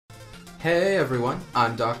Hey everyone,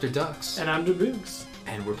 I'm Dr. Duckz. And I'm Deboogs.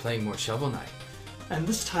 And we're playing more Shovel Knight. And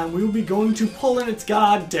this time we will be going to Poland.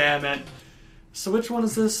 God damn it. So which one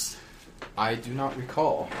is this? I do not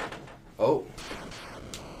recall. Oh,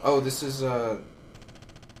 this is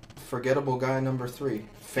Forgettable Guy number 3.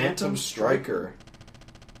 Phantom Striker.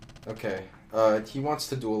 Okay, he wants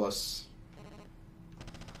to duel us.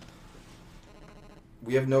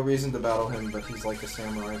 We have no reason to battle him, but he's like a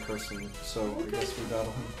samurai person, so okay. I guess we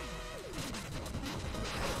battle him.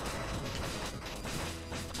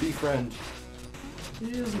 Befriend.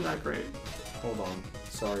 He isn't that great. Hold on.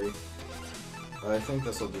 Sorry. I think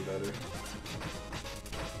this will be better.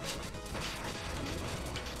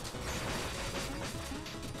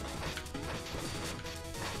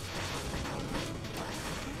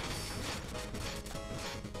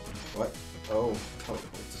 What? Oh, oh,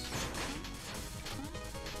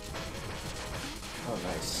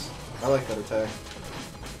 nice. I like that attack.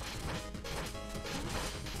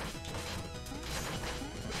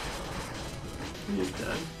 He is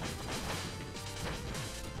dead.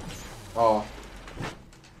 Oh.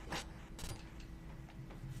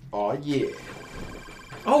 Oh, yeah.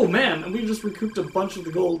 Oh, man! And we just recouped a bunch of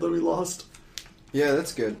the gold that we lost. Yeah,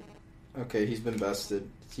 that's good. Okay, he's been bested.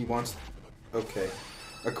 He wants... Okay.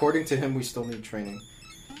 According to him, we still need training.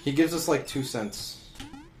 He gives us like 2 cents.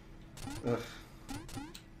 Ugh.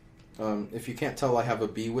 If you can't tell, I have a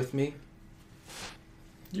bee with me.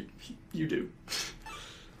 You do.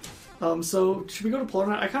 So, should we go to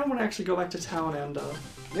Poland? I kind of want to actually go back to town and,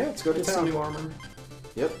 yeah, let's go to get town. some new armor.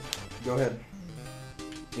 Yep. Go ahead.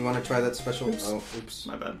 You want to try that special... Oops. Oh, oops.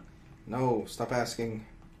 My bad. No, stop asking.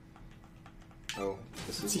 Oh,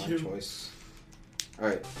 this is my choice.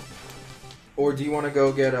 Alright. Or do you want to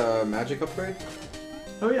go get a magic upgrade?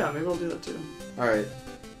 Oh yeah, maybe I'll do that too. Alright.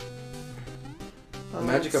 A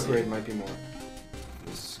magic upgrade might be more.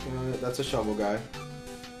 That's a shovel guy.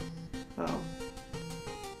 Oh.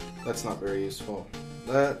 That's not very useful.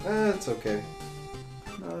 That's okay.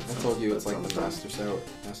 No, I told you it's like the Master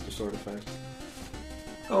Sword effect.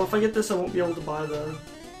 Oh, if I get this, I won't be able to buy the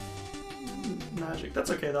magic.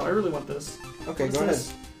 That's okay, though. I really want this. Okay, go ahead.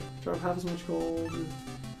 Drop half as much gold.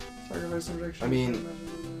 Sacrifice some rejection. I mean,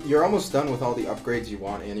 you're almost done with all the upgrades you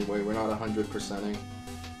want anyway. We're not 100%ing.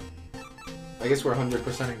 I guess we're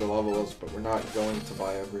 100%ing the levels, but we're not going to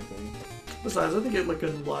buy everything. Besides, I think it looked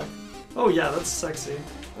good in black. Oh yeah, that's sexy.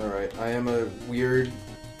 Alright, I am a weird,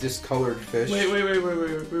 discolored fish. Wait. We gotta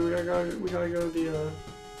go to the,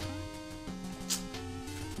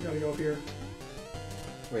 we gotta go up here.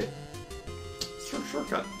 Wait.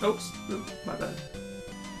 Shortcut. Oops. My bad.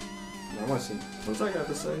 I want to see. What's that guy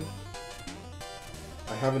to say?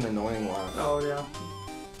 I have an annoying laugh. Oh, yeah.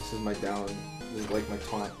 This is my down. This is like my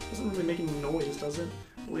taunt. It doesn't really make any noise, does it?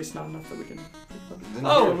 At least not enough that we can...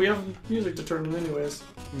 And we have music to turn in anyways.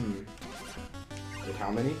 Wait,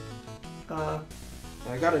 how many? I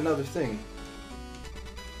got another thing.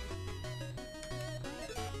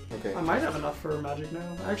 Okay. I might have enough for magic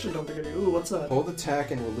now. I actually don't think I do. Ooh, what's that? Hold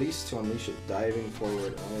attack and release to unleash it, diving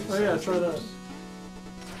forward. Oh yeah, try that.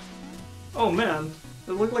 Oh man,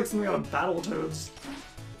 it looked like something out of Battletoads.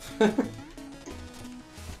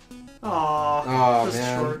 Aww, just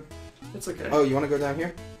man. short. It's okay. Oh, you want to go down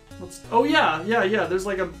here? Oh yeah. There's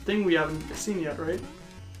like a thing we haven't seen yet, right?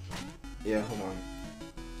 Yeah, hold on.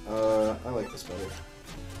 I like this better.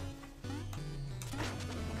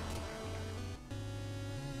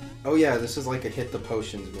 Oh yeah, this is like a hit the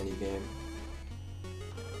potions minigame.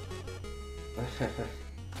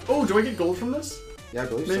 Oh, do I get gold from this? Yeah, I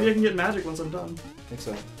believe so. Maybe I can get magic once I'm done. I think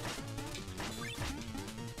so.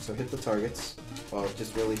 So hit the targets. Well,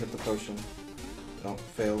 just really hit the potion. Don't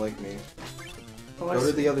fail like me. Oh, go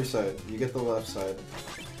to the other side. You get the left side.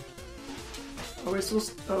 Oh, wait, so...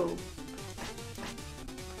 Oh.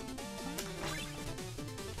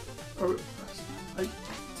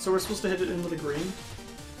 So we're supposed to hit it into the green?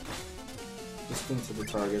 Just into the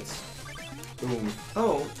targets. Boom.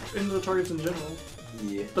 Oh, into the targets in general.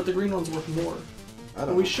 Yeah. But the green one's worth more. I don't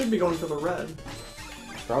know. We should be going for the red.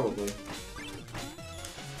 Probably.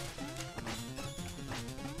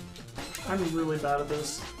 I'm really bad at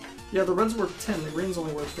this. Yeah, the red's worth 10, the green's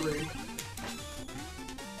only worth 3.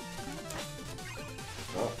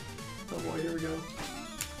 Oh. Oh boy, here we go.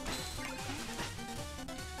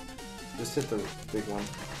 Just hit the big one.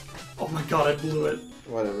 Oh my god, I blew it.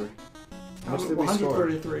 Whatever. How much did we score?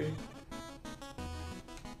 133.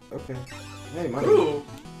 Okay. Hey, money. Ooh!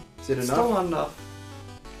 Is it enough? Still not enough.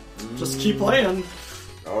 Just keep playing.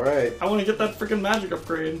 Alright. I want to get that freaking magic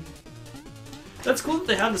upgrade. That's cool that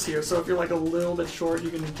they have this here, so if you're like a little bit short, you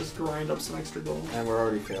can just grind up some extra gold. And we're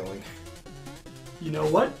already failing. You know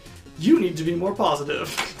what? You need to be more positive.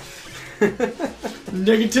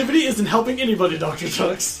 Negativity isn't helping anybody, Dr.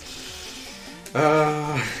 Duckz.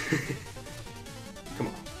 Come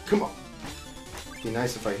on, come on. Be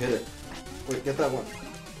nice if I hit it. Wait, get that one.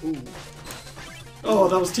 Ooh. Oh,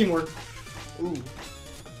 that was teamwork. Ooh.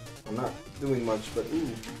 I'm not doing much, but ooh.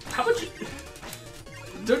 How much?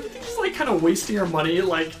 Don't you think she's like kind of wasting her money,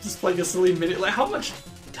 like just like a silly minute? Like how much?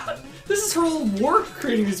 This is her whole work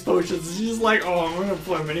creating these potions. She's like, oh, I'm gonna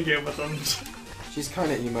play a minigame with them. She's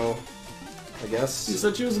kind of emo, I guess. You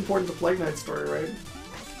said she was important to Plague Knight's story, right?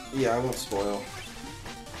 Yeah, I won't spoil.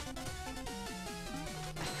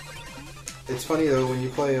 It's funny though when you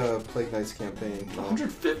play a Plague Knight's campaign.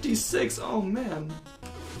 156. Oh man.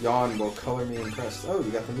 Yawn will color me impressed. Oh,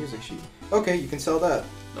 you got the music sheet. Okay, you can sell that.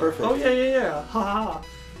 Perfect. Oh yeah. Ha ha.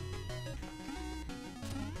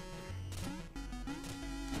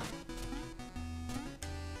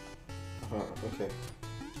 Okay.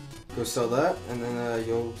 Go sell that, and then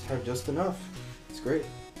you'll have just enough. It's great.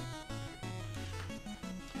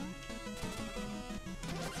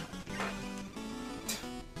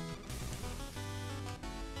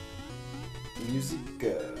 Music.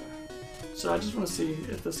 So I just want to see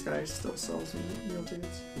if this guy still sells meal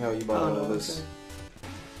tickets. No, you bought all this. Okay.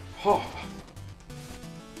 Oh.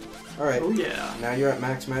 Alright. Oh yeah. Now you're at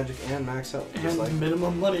max magic and max health. And like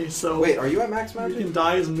minimum money, so... Wait, are you at max magic? We can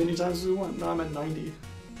die as many times as we want. No, I'm at 90.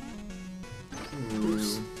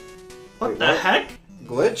 Oops. What the heck?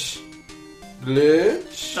 Glitch?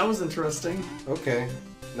 Glitch? That was interesting. Okay.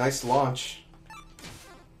 Nice launch.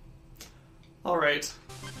 Alright.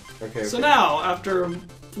 Okay. So now, after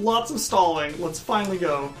lots of stalling, let's finally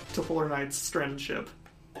go to Polar Knight's stranded ship.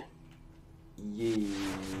 Yee.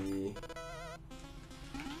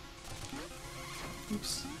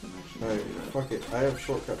 Oops. Alright, fuck it. I have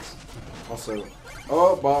shortcuts. Also.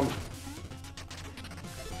 Oh, bomb!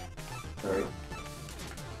 Alright.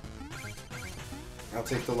 I'll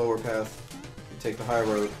take the lower path. You take the high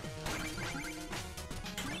road.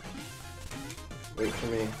 Wait for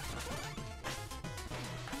me.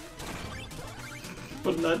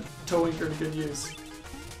 Putting that tow anchor to good use.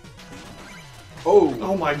 Oh!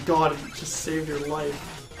 Oh my god, it just saved your life.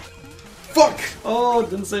 Fuck! Oh, it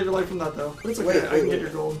didn't save your life from that though. But it's okay, I can get your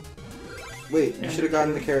gold. Wait, you should have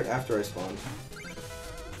gotten the carrot after I spawned.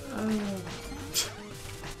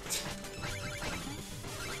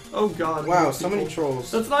 Oh god. Wow, so many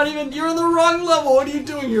trolls. That's not even... You're in the wrong level! What are you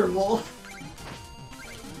doing here, Mole?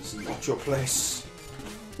 This is not your place.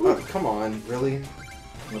 Oh, come on, really?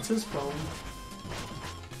 What's his problem?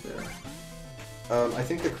 There. I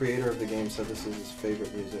think the creator of the game said this is his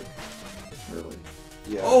favorite music. Really?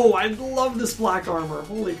 Yeah. Oh, I love this black armor.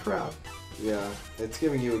 Holy crap. Yeah, it's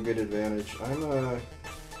giving you a good advantage. I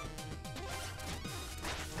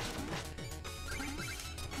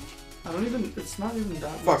don't even... It's not even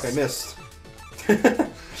that Fuck, I missed.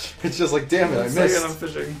 It's just like, damn it, I missed. I'm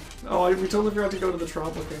fishing. Oh, we totally forgot to go to the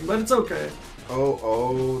Tropical King, but it's okay.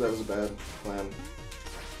 Oh, that was a bad plan.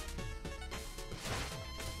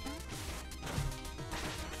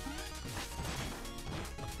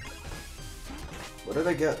 What did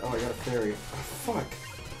I get? Oh, I got a fairy. Oh, fuck.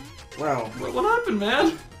 Wow. What happened,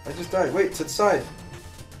 man? I just died. Wait, to the side.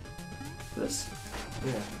 This?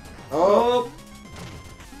 Yeah. Oh!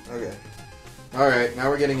 Okay. Alright, now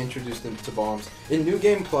we're getting introduced into bombs. In New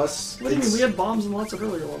Game Plus... What do you mean? We had bombs in lots of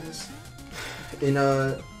earlier levels. In,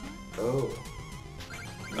 Oh.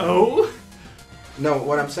 Oh? No,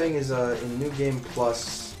 what I'm saying is, in New Game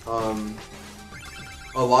Plus,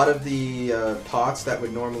 a lot of the pots that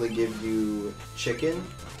would normally give you chicken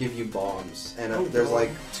give you bombs, and there's like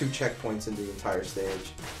 2 checkpoints in the entire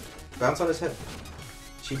stage. Bounce on his head.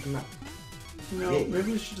 Cheat him out. No,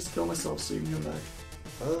 maybe we should just kill myself so you can come back.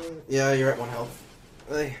 Yeah, you're at 1 health.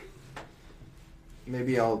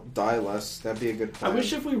 Maybe I'll die less. That'd be a good plan. I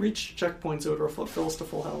wish if we reached checkpoints it would fill us to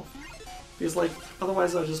full health. Because, like,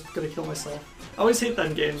 otherwise I'm just gonna kill myself. I always hate that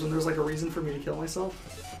in games when there's, like, a reason for me to kill myself.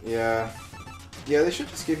 Yeah. Yeah, they should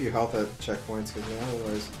just give you health at checkpoints, because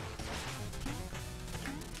otherwise...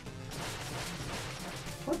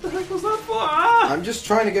 What the heck was that for? Ah! I'm just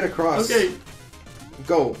trying to get across. Okay.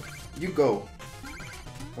 Go. You go.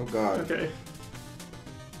 Oh god. Okay.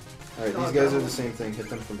 Alright, these guys are the same thing. Hit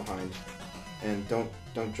them from behind. And don't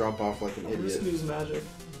drop off like an idiot. Just use magic.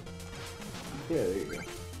 Yeah, there you go.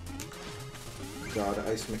 God,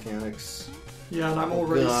 ice mechanics. Yeah, and I'm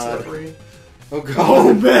already slippery. Oh god.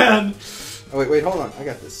 Oh man! Oh wait, hold on. I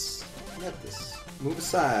got this. Move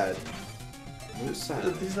aside. Move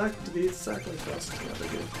aside. These act like dust. Yeah, they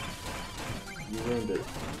do. You ruined it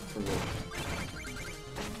for me.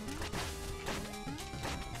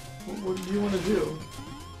 What do you want to do?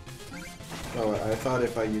 Oh, I thought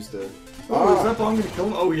if I used the... Oh, is that bomb gonna kill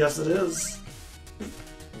him? Oh, yes it is.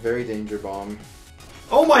 Very danger bomb.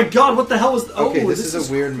 Oh my god, what the hell is... Okay, oh, this is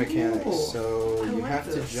a weird mechanic. cool. So you like have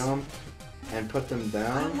this. to jump and put them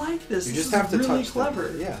down. I like this. You This just is have to really touch clever.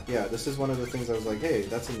 them. Yeah, this is one of the things I was like, hey,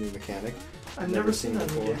 that's a new mechanic. I've never seen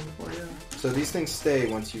that in the game before, yeah. So these things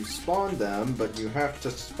stay once you spawn them, but you have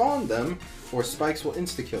to spawn them or spikes will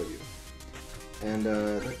insta-kill you. And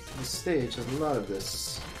this stage has a lot of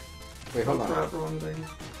this. Wait, hold on. Crap, wrong thing.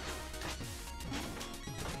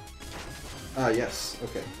 Yes.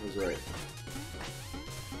 Okay, I was right.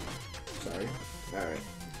 Sorry. Alright.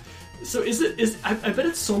 So I bet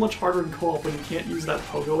it's so much harder in co-op when you can't use that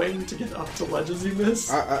pogo aim to get up to ledges you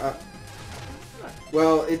miss.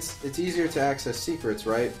 Well, it's easier to access secrets,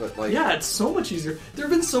 right? But like... Yeah, it's so much easier. There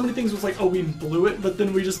have been so many things where it's like, oh, we blew it, but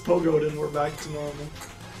then we just pogoed and we're back to normal.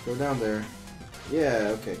 Go down there.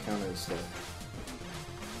 Yeah, okay, counter the stuff.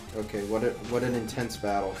 Okay, what an intense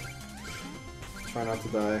battle. Try not to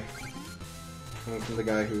die. Coming from the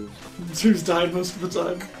guy who's died most of the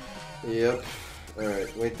time. Yep.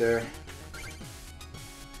 Alright, wait there.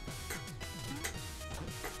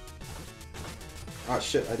 Ah,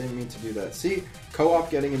 shit, I didn't mean to do that. See? Co-op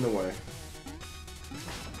getting in the way.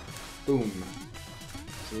 Boom.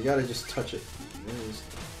 So you gotta just touch it. Just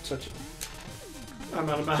touch it. I'm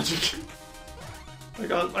out of magic. I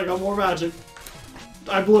got more magic.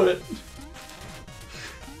 I blew it.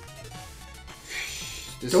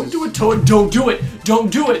 Don't do it, Toad! Don't do it!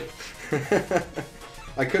 Don't do it!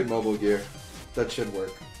 I could mobile gear. That should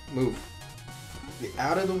work. Move. Get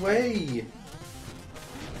out of the way!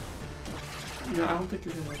 Yeah, I don't think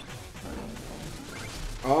you're gonna...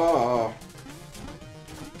 Oh!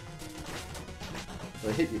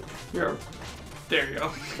 I hit you. Here. There you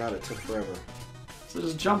go. God, it took forever. So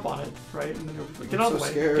just jump on it, right? And then go... Get out of the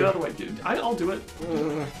way. Scared. Get out of the way, dude. I'll do it.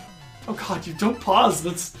 Oh god, you don't pause.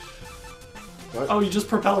 That's... What? Oh, you just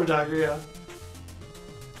propeller dagger, yeah.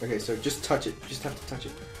 Okay, so just touch it. Just have to touch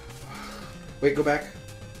it. Wait, go back.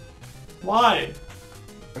 Why?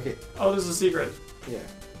 Okay. Oh, there's a secret. Yeah.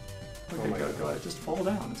 Okay, go ahead. Just fall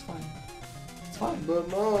down. It's fine. It's fine. But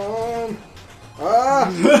Mom!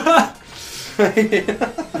 Ah!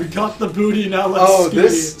 We got the booty, now let's ski.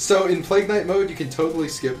 This... So in Plague Knight mode, you can totally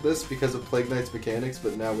skip this because of Plague Knight's mechanics,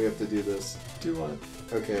 but now we have to do this. Do what?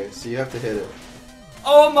 Okay, so you have to hit it.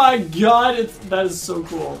 Oh my god, that is so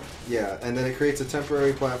cool. Yeah, and then it creates a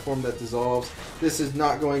temporary platform that dissolves. This is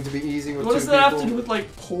not going to be easy with two people. What does that have to do with,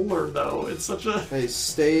 like, polar, though? It's such a... Hey,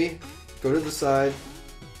 stay. Go to the side.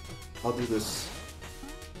 I'll do this.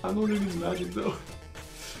 I'm learning these magic, though.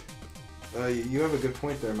 You have a good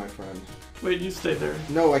point there, my friend. Wait, you stay there.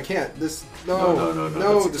 No, I can't. This... No, no, the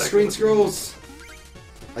exactly screen scrolls.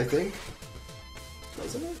 I think.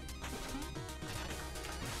 Doesn't it?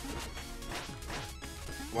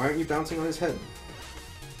 Why aren't you bouncing on his head?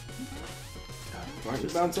 Why aren't you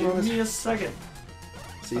bouncing on his head? Give me a second.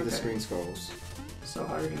 See the screen scrolls. So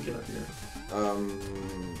how are you gonna get up here?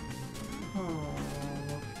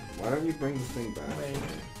 Why don't you bring the thing back? Wait.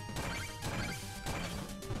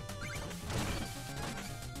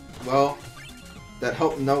 Well, that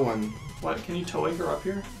helped no one. What? Can you toe anchor up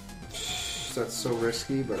here? That's so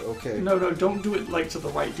risky, but okay. No, don't do it like to the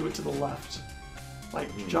right. Do it to the left. Like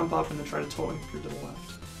jump up and then try to toe anchor to the left.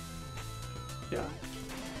 Yeah.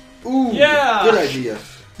 Ooh, yeah! Good idea.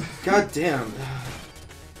 God damn.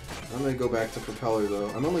 I'm gonna go back to propeller though.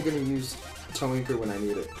 I'm only gonna use toe anchor when I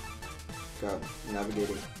need it. God,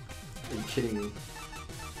 navigating. Are you kidding me?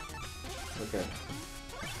 Okay.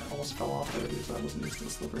 I almost fell off there because I wasn't used to the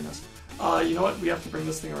slipperiness. You know what? We have to bring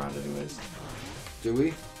this thing around anyways. Do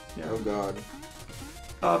we? Yeah. Oh god.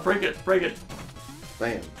 Break it. Break it.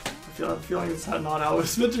 Bam. I feel like it's not how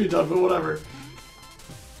it's meant to be done, but whatever.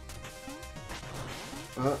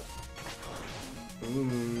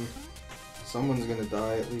 Someone's gonna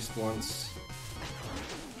die at least once.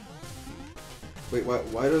 Wait,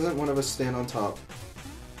 why doesn't one of us stand on top?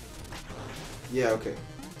 Yeah, okay.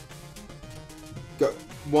 Go.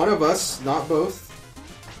 One of us, not both.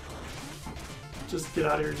 Just get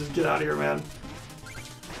out of here. Just get out of here, man.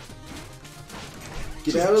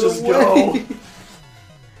 Get out of the way!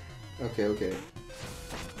 Go. Okay.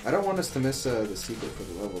 I don't want us to miss the secret for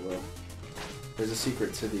the level, though. There's a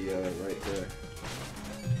secret to the right there.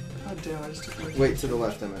 God damn, I just took my... Wait, to the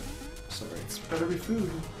left, I meant. Sorry. It's better be food.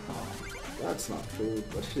 Oh, that's not food,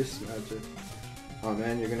 but it is magic. Oh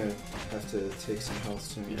man, you're gonna have to take some health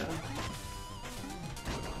soon. Yeah.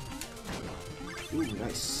 Ooh,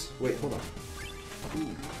 nice. Wait, hold on.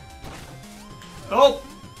 Ooh. Oh!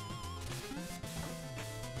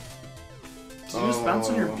 Did you just bounce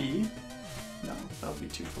on your B? No, that would be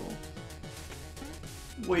too cool.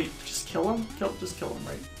 Wait, just kill him? Just kill him,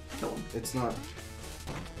 right? Kill him. It's not.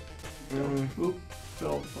 Oop.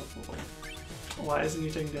 Go. Why isn't he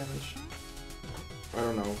taking damage? I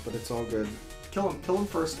don't know, but it's all good. Kill him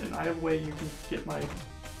first, and I have a way you can get my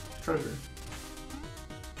treasure.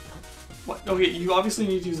 What? Okay, you obviously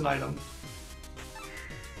need to use an item.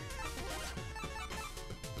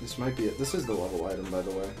 This might be it. This is the level item, by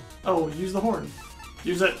the way. Oh, use the horn.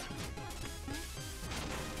 Use it.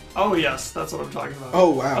 Oh yes, that's what I'm talking about. Oh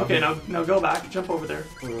wow. Okay, now go back, jump over there.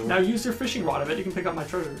 Now use your fishing rod. I bet you can pick up my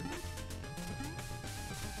treasure.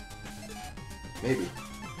 Maybe.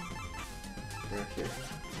 Back here.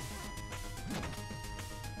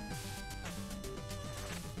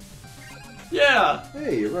 Yeah!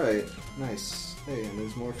 Hey, you're right. Nice. Hey, and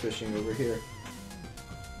there's more fishing over here.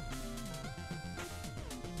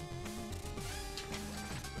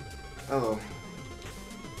 Oh.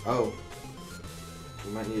 Oh.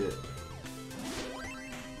 We might need it.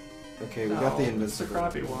 Okay, we got the invincible. It's a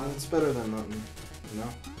crappy one. It's better than nothing.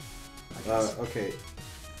 No? Okay.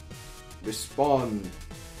 Respawn.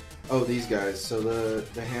 Oh, these guys. So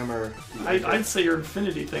the hammer... I'd say your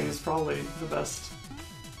infinity thing is probably the best.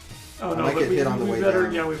 Oh no, might but get hit on the way better,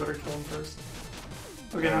 down. yeah, we better kill him first.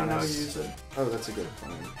 Okay, now you use it. Oh, that's a good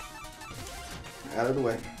plan. Out of the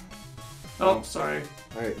way. Oh, sorry.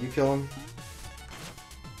 Alright, you kill him.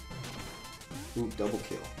 Ooh, double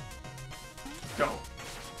kill. Go.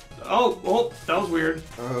 Oh, that was weird.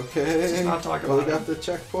 Okay. Let's just not talk Well, about we got the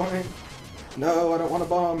checkpoint. No, I don't want a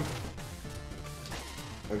bomb.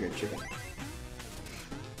 Okay, chicken.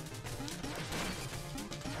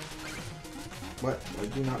 What? I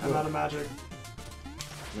do not I'm know. out of magic.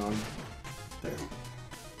 None. There.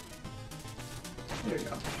 There you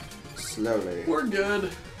go. Slowly. We're good.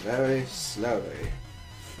 Very slowly.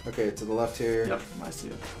 Okay, to the left here. Yep, I see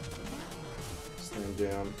it. Stand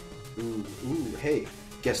down. Ooh, hey,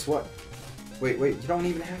 guess what? Wait, you don't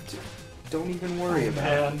even have to. Don't even worry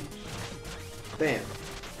about it. Bam.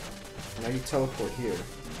 Now you teleport here.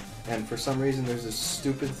 And for some reason there's this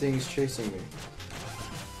stupid thing's chasing me.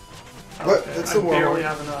 Okay, What? That's the I war barely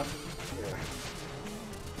horn. have enough.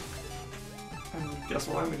 And guess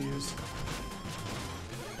what I'm gonna use?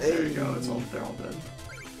 Hey. There you go, they're all dead.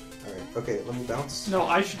 Alright, okay, let me bounce. No,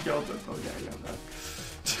 I should go, but oh yeah, I got that.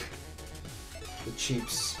 The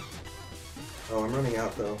cheaps. Oh, I'm running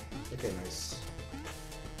out though. Okay, nice.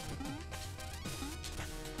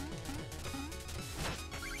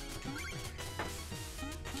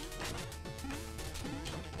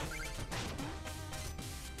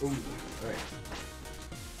 Ooh, alright.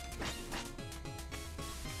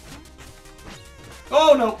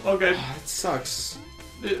 Oh no, okay. It sucks.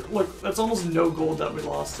 Look, that's almost no gold that we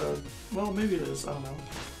lost, so... Well, maybe it is, I don't know.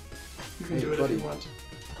 You can Hey, do it buddy. if you want.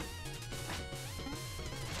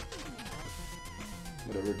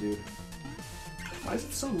 Whatever, dude. Why is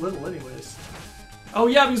it so little anyways? Oh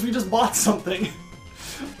yeah, because we just bought something.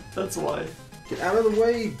 That's why. Get out of the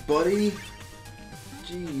way, buddy!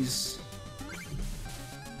 Jeez.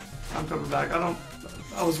 I'm coming back. I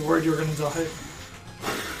was worried you were gonna die.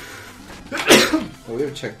 Oh, we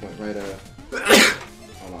have a checkpoint right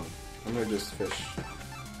hold on. I'm gonna just fish.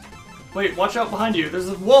 Wait, watch out behind you. There's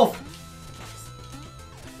a wolf!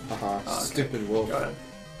 Haha, Okay. stupid wolf. Go ahead.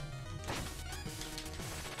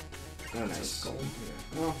 Oh, nice. Just gold.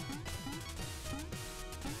 Well,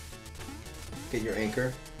 get your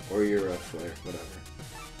anchor or your flare, whatever.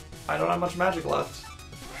 I don't have much magic left.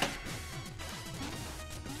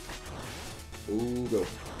 Ooh, go.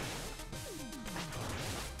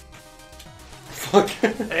 Fuck.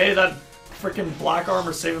 Hey, that freaking black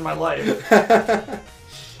armor saving my life.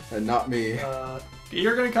 And not me.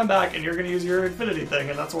 You're gonna come back and you're gonna use your infinity thing,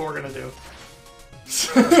 and that's what we're gonna do.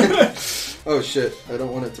 Oh shit, I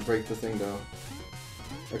don't want it to break the thing though.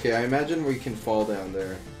 Okay, I imagine we can fall down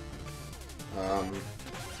there. Yeah,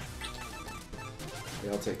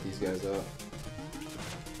 I'll take these guys out.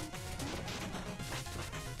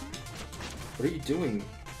 What are you doing?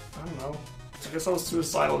 I don't know. I guess I was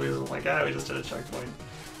suicidal because I'm like, we just did a checkpoint.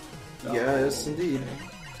 Yes, indeed. Okay.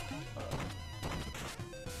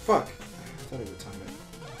 Fuck! I thought I would time it.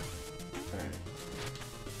 Alright.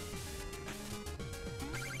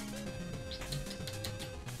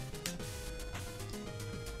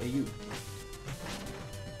 Hey, you.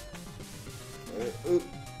 Oop.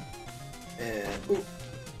 And oop.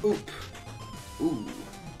 Oop. Ooh.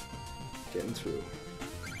 Getting through.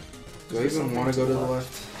 Do I even want to go to the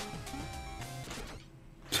left?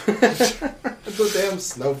 The damn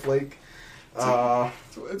snowflake.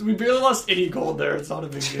 We barely lost any gold there. It's not a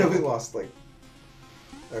big deal. We lost like.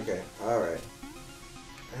 Okay, alright.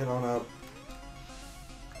 Head on up.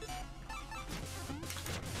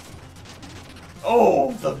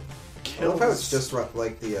 Oh, the I kills. love how it's just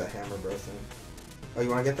like the hammer bro thing. Oh, you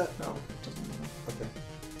want to get that? No, it doesn't matter. Okay.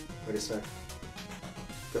 Wait a sec.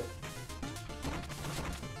 Go.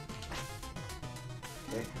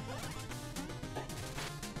 Okay.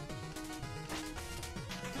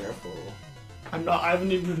 Careful. I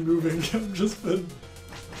haven't even been moving. I've just been.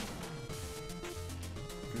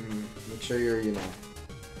 Make sure you're, you know.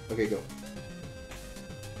 Okay, go.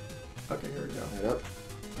 Okay, here we go. Head up.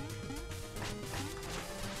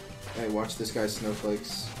 Hey, watch this guy's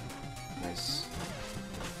snowflakes. Nice.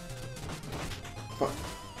 Fuck.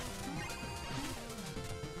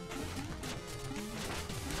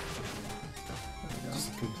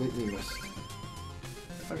 Just completely missed.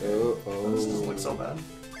 Okay. Oh. This doesn't look so bad.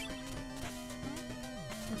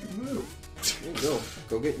 Fucking move. There you go.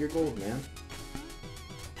 Go get your gold, man.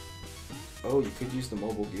 Oh, you could use the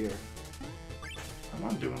mobile gear. I'm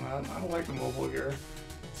not doing that. I don't like the mobile gear.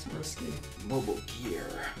 It's risky. Mobile gear.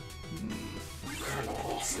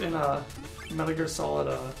 Colonel. In a Metal Gear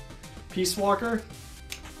Solid Peace Walker,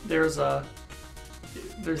 there's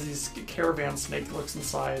these caravan snake that looks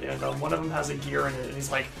inside, and one of them has a gear in it, and he's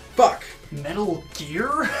like, Fuck! Metal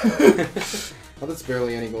Gear? Oh, that's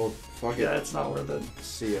barely any gold. Fuck it. Yeah, it's not worth it.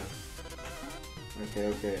 See ya.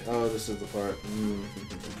 Okay. Oh, this is the part.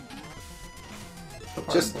 The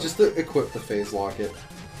part Just to equip the phase locket.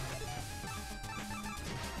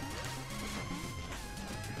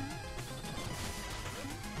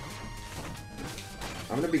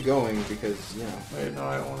 I'm gonna be going because, you know. Wait, no,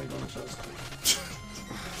 I don't want to go in the chest.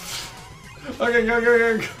 Okay, go.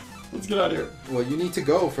 Let's get out of here. Well, you need to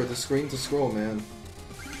go for the screen to scroll, man.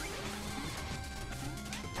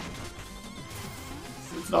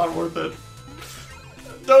 It's not worth it.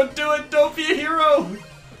 Don't do it! Don't be a hero!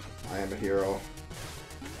 I am a hero.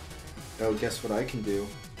 Oh, guess what I can do?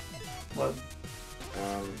 What?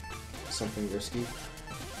 Something risky.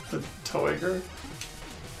 The toe acre?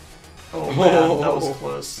 Oh man, that was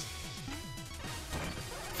close.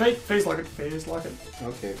 Phase lock it.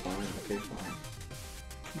 Okay, fine.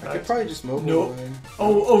 I Back. could probably just mobile Nope.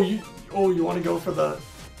 away. You want to go for the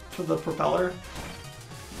propeller?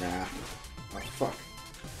 Nah. Oh, fuck.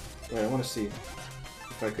 Wait, I want to see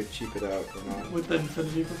if I could cheap it out or not. With the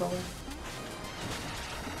infinity propeller?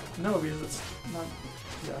 No, because it's not.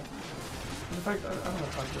 Yeah. In fact, I don't want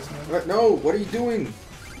to talk to this man. What? No! What are you doing?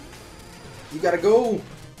 You gotta go!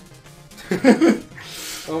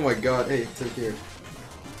 Oh my god, hey, take here.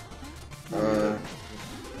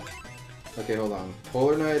 Okay, hold on.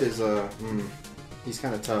 Polar Knight is, he's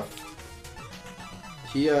kinda tough.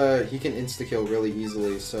 He can insta-kill really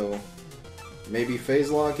easily, so maybe phase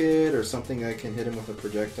lock it or something that can hit him with a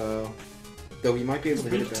projectile. Though he might be able to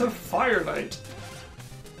hit it Beat to back. Fire Knight.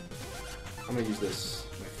 I'm gonna use this,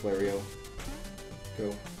 my Flario.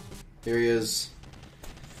 Go. Here he is.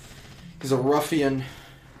 He's a ruffian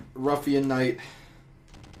knight.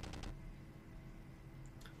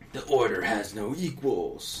 The order has no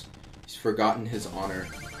equals. He's forgotten his honor.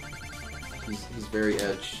 He's very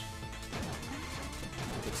edge.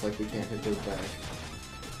 Looks like we can't hit those back.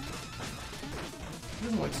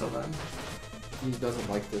 Doesn't look so bad. He doesn't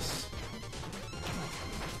like this.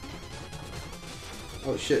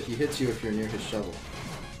 Oh shit, he hits you if you're near his shovel.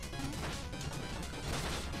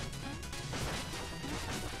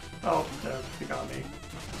 Oh, no, you got me.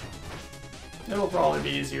 It'll probably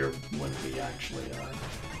be easier when we actually,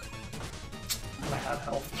 when I have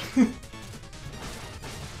health.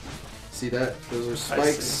 See that? Those are I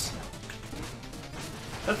spikes. see.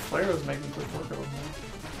 That flare is making quick work of him.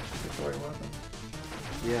 Victoria weapon.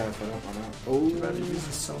 Yeah, if I don't run out. Too bad he Oh.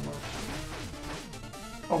 uses so much.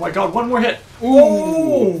 Oh my god, one more hit!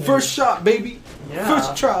 Ooh! First shot, baby! Yeah.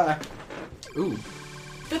 First try! Ooh.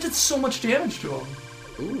 That did so much damage to him.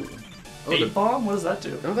 Ooh. Oh, 8 bomb? What does that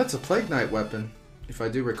do? Oh, that's a Plague Knight weapon, if I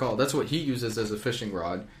do recall. That's what he uses as a fishing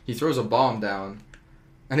rod. He throws a bomb down,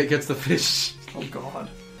 and it gets the fish. Oh god.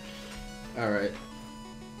 Alright.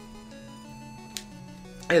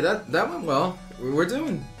 Hey, that went well. We're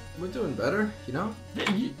doing better, you know?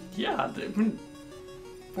 Yeah,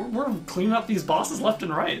 we're cleaning up these bosses left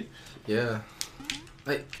and right. Yeah.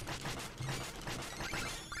 Hey.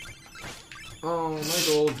 Oh, my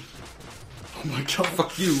gold. Oh my god.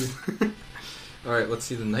 Fuck you. Alright, let's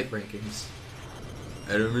see the night rankings.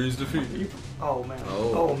 Enemies defeated. Oh man.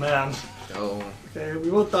 Oh. Oh man. Oh. Okay, we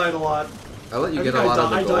both died a lot. I'll let you I get think a lot of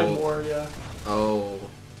the I gold. died more, yeah. Oh.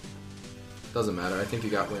 Doesn't matter. I think you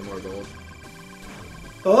got way more gold.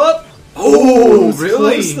 Oh! Oh, It was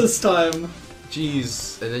really? close this time.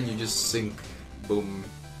 Jeez. And then you just sink. Boom.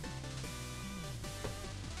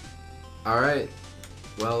 Alright.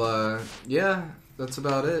 Well, yeah. That's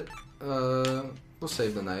about it. We'll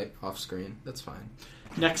save the night off screen. That's fine.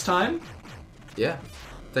 Next time? Yeah.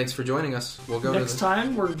 Thanks for joining us. We'll go Next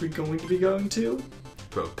time, we're going to be going to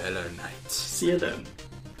Propeller Nights. See you then.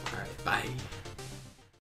 Alright, bye.